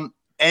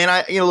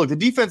 Look, the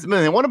defense,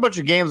 they won a bunch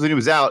of games when he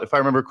was out, if I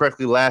remember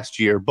correctly, last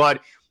year.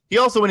 But he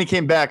also, when he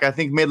came back, I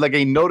think made like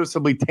a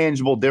noticeably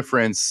tangible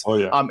difference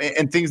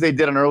and things they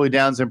did on early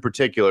downs in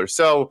particular.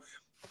 So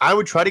I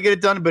would try to get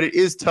it done, but it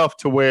is tough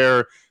to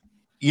where,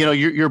 you know,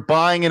 you're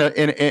buying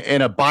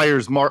in a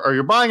buyer's market, or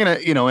you're buying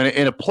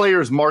in a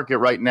player's market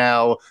right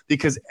now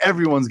because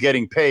everyone's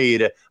getting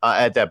paid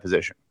at that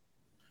position.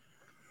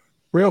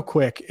 Real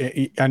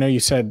quick, I know you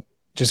said,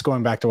 just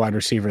going back to wide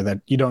receiver,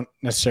 that you don't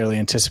necessarily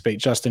anticipate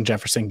Justin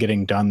Jefferson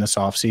getting done this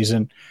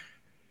offseason.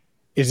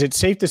 Is it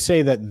safe to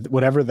say that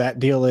whatever that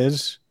deal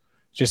is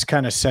just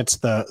kind of sets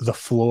the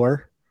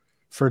floor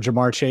for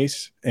Jamar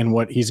Chase and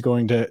what he's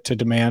going to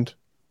demand?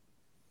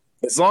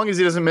 As long as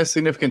he doesn't miss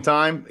significant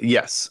time,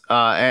 yes.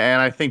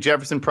 And I think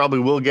Jefferson probably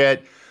will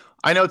get.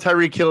 I know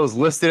Tyreek Hill is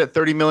listed at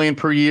 $30 million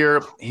per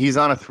year. He's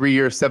on a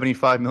 3-year,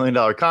 $75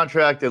 million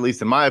contract, at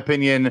least in my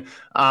opinion.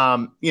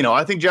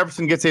 I think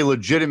Jefferson gets a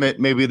legitimate.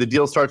 Maybe the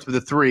deal starts with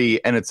a 3,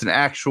 and it's an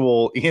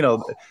actual. He's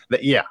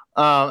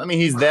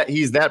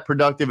that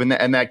productive and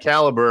that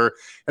caliber.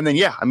 And then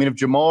if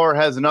Jamar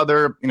has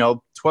another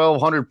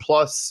 1,200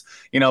 plus,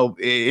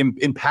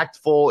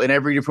 impactful in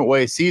every different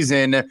way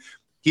season,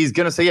 he's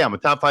going to say, I'm a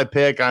top 5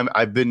 pick.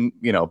 I've been,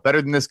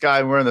 better than this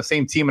guy. We're on the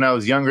same team and I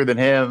was younger than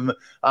him.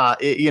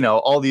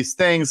 All these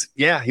things.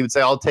 Yeah, he would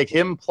say, I'll take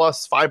him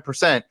plus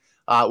 5%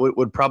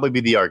 would probably be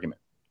the argument.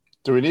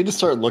 Do we need to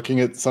start looking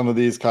at some of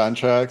these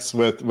contracts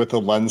with a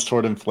lens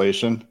toward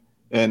inflation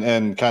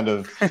and kind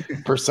of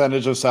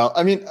percentage of salary?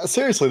 I mean,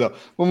 seriously though,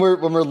 when we're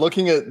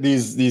looking at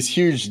these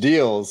huge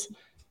deals,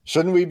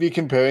 shouldn't we be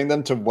comparing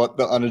them to what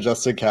the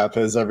unadjusted cap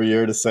is every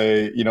year to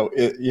say,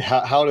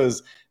 how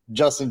does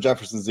Justin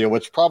Jefferson's deal,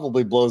 which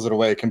probably blows it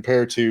away,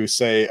 compared to,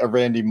 say, a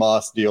Randy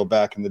Moss deal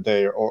back in the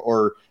day,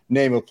 or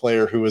name a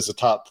player who was a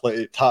top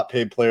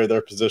paid player of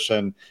their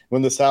position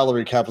when the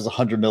salary cap was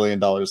 $100 million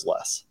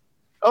less?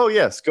 Oh,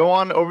 yes. Go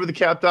on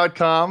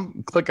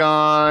overthecap.com, click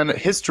on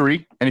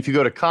history. And if you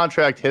go to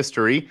contract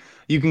history,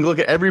 you can look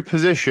at every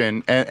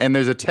position and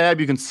there's a tab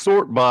you can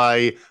sort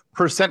by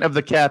percent of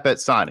the cap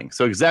at signing.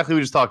 So exactly what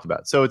we just talked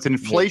about. So it's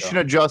inflation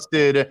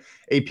adjusted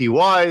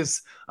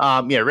APYs.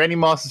 Randy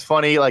Moss is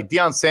funny. Like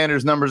Deion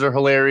Sanders' numbers are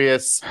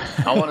hilarious.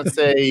 I want to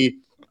say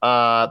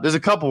there's a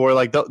couple where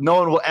like no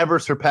one will ever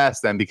surpass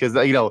them because,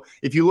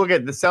 if you look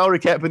at the salary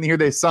cap in the year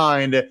they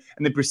signed and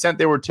the percent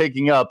they were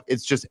taking up,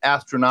 it's just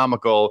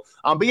astronomical.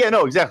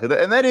 Exactly.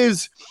 And that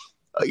is,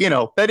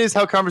 that is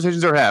how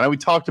conversations are had. And we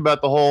talked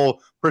about the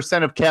whole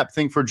percent of cap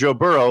thing for Joe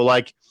Burrow.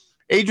 Like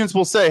agents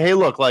will say, hey,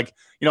 look, like,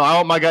 I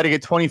want my guy to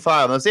get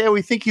 25. And they'll say,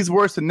 we think he's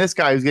worse than this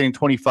guy who's getting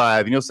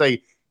 25. And you'll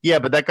say, yeah,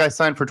 but that guy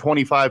signed for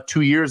 25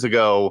 2 years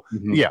ago.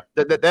 Mm-hmm. Yeah,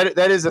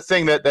 that is a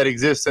thing that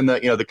exists in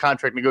the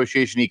contract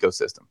negotiation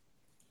ecosystem.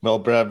 Well,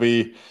 Brad,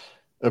 we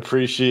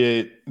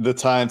appreciate the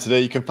time today.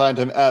 You can find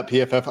him at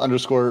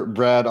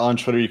PFF_Brad on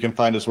Twitter. You can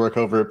find his work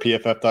over at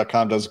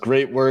PFF.com. Does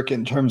great work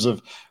in terms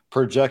of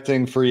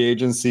projecting free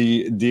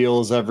agency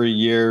deals every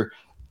year.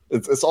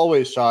 It's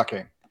always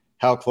shocking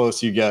how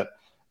close you get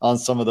on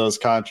some of those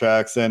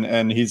contracts,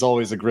 and he's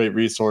always a great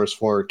resource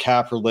for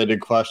cap-related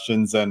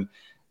questions and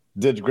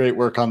did great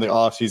work on the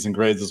offseason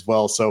grades as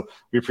well. So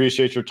we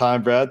appreciate your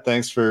time, Brad.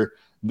 Thanks for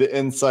the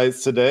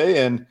insights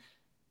today. And,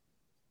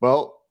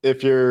 well,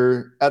 if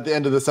you're at the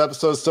end of this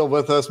episode still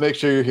with us, make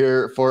sure you're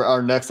here for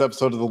our next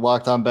episode of the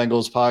Locked On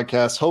Bengals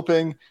podcast,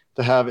 hoping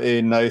to have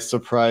a nice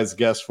surprise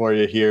guest for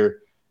you here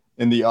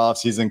in the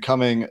offseason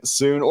coming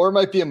soon, or it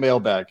might be a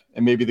mailbag,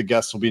 and maybe the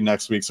guest will be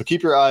next week. So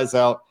keep your eyes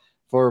out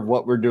for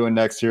what we're doing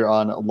next year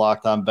on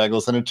Locked On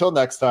Bengals. And until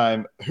next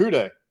time, hoo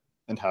day,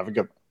 and have a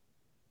good one.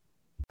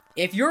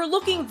 If you're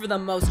looking for the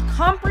most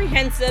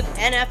comprehensive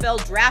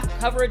NFL draft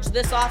coverage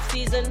this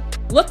offseason,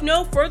 look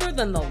no further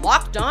than the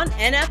Locked On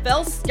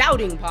NFL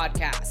Scouting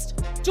Podcast.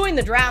 Join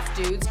the draft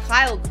dudes,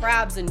 Kyle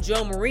Krabs and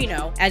Joe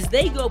Marino, as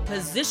they go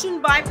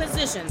position by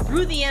position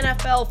through the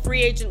NFL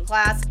free agent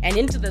class and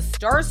into the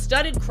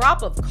star-studded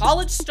crop of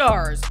college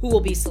stars who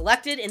will be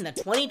selected in the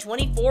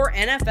 2024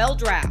 NFL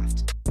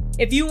Draft.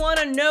 If you want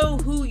to know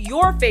who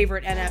your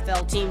favorite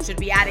NFL team should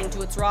be adding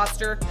to its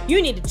roster,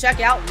 you need to check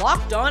out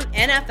Locked On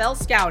NFL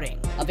Scouting,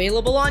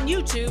 available on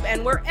YouTube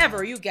and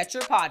wherever you get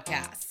your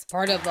podcasts.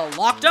 Part of the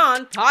Locked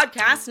On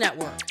Podcast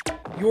Network,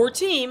 your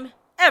team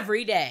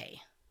every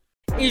day.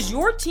 Is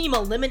your team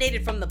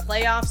eliminated from the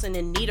playoffs and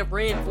in need of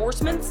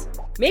reinforcements?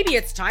 Maybe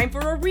it's time for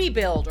a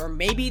rebuild, or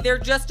maybe they're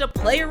just a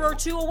player or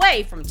two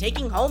away from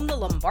taking home the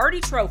Lombardi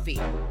Trophy.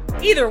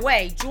 Either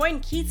way, join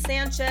Keith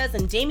Sanchez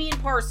and Damian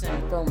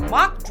Parson for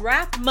Mock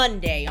Draft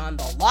Monday on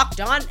the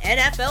Locked On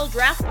NFL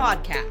Draft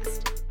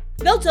Podcast.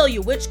 They'll tell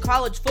you which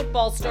college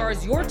football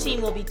stars your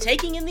team will be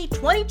taking in the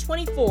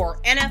 2024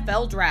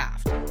 NFL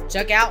Draft.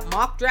 Check out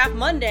Mock Draft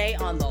Monday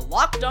on the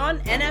Locked On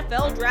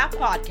NFL Draft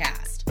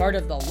Podcast, part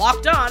of the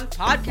Locked On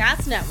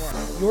Podcast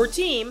Network, your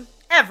team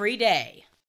every day.